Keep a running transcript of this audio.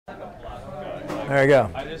There you go.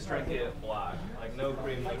 I just drank it black, like no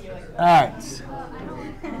cream, no sugar. All right.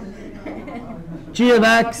 G of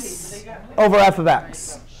x over f of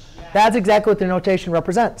x. That's exactly what the notation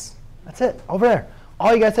represents. That's it, over there.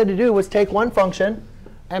 All you guys had to do was take one function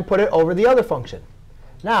and put it over the other function.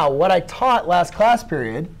 Now, what I taught last class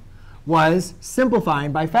period was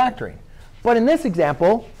simplifying by factoring. But in this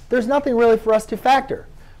example, there's nothing really for us to factor.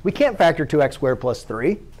 We can't factor 2x squared plus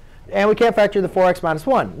 3. And we can't factor the 4x minus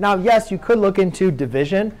 1. Now, yes, you could look into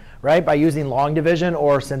division, right, by using long division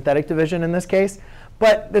or synthetic division in this case.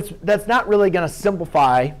 But that's not really going to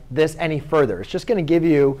simplify this any further. It's just going to give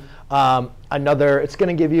you it's going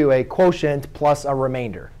to give you a quotient plus a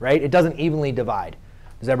remainder, right? It doesn't evenly divide.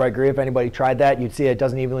 Does everybody agree? If anybody tried that, you'd see it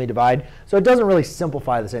doesn't evenly divide. So it doesn't really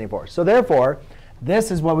simplify this anymore. So therefore, this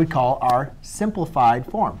is what we call our simplified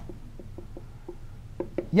form.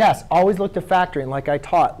 Yes, always look to factoring like I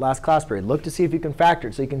taught last class period. Look to see if you can factor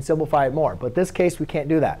it so you can simplify it more. But this case, we can't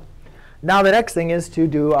do that. Now the next thing is to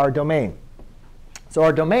do our domain. So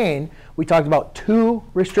our domain, we talked about two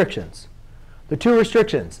restrictions. The two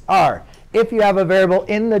restrictions are, if you have a variable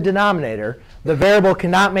in the denominator, the variable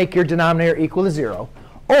cannot make your denominator equal to 0.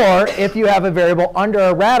 Or if you have a variable under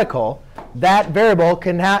a radical, that variable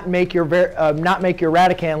cannot make your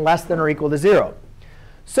radicand less than or equal to 0.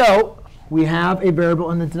 So we have a variable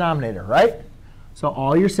in the denominator, right? So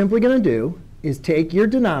all you're simply going to do is take your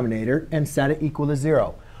denominator and set it equal to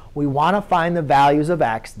 0. We want to find the values of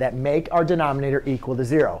x that make our denominator equal to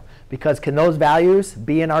 0. Because can those values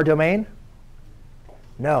be in our domain?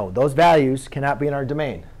 No, those values cannot be in our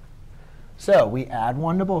domain. So we add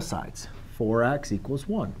 1 to both sides. 4x equals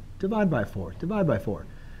 1. Divide by 4. Divide by 4.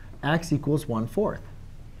 X equals 1/4.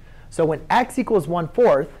 So when x equals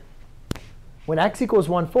 1/4,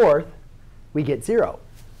 we get 0.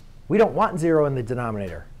 We don't want 0 in the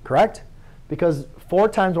denominator, correct? Because 4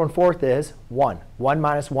 times 1/4 is 1. 1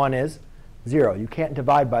 minus 1 is 0. You can't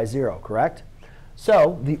divide by 0, correct?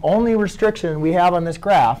 So the only restriction we have on this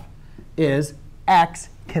graph is x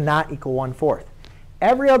cannot equal 1/4.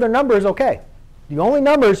 Every other number is OK. The only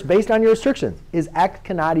numbers based on your restrictions is x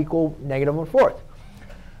cannot equal -1/4.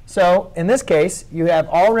 So in this case, you have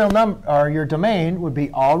all real number, or your domain would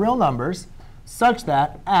be all real numbers such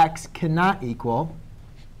that x cannot equal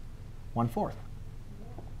 1/4.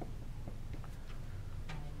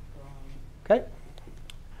 OK?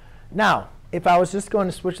 Now, if I was just going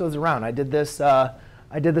to switch those around, I did this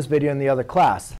video in the other class.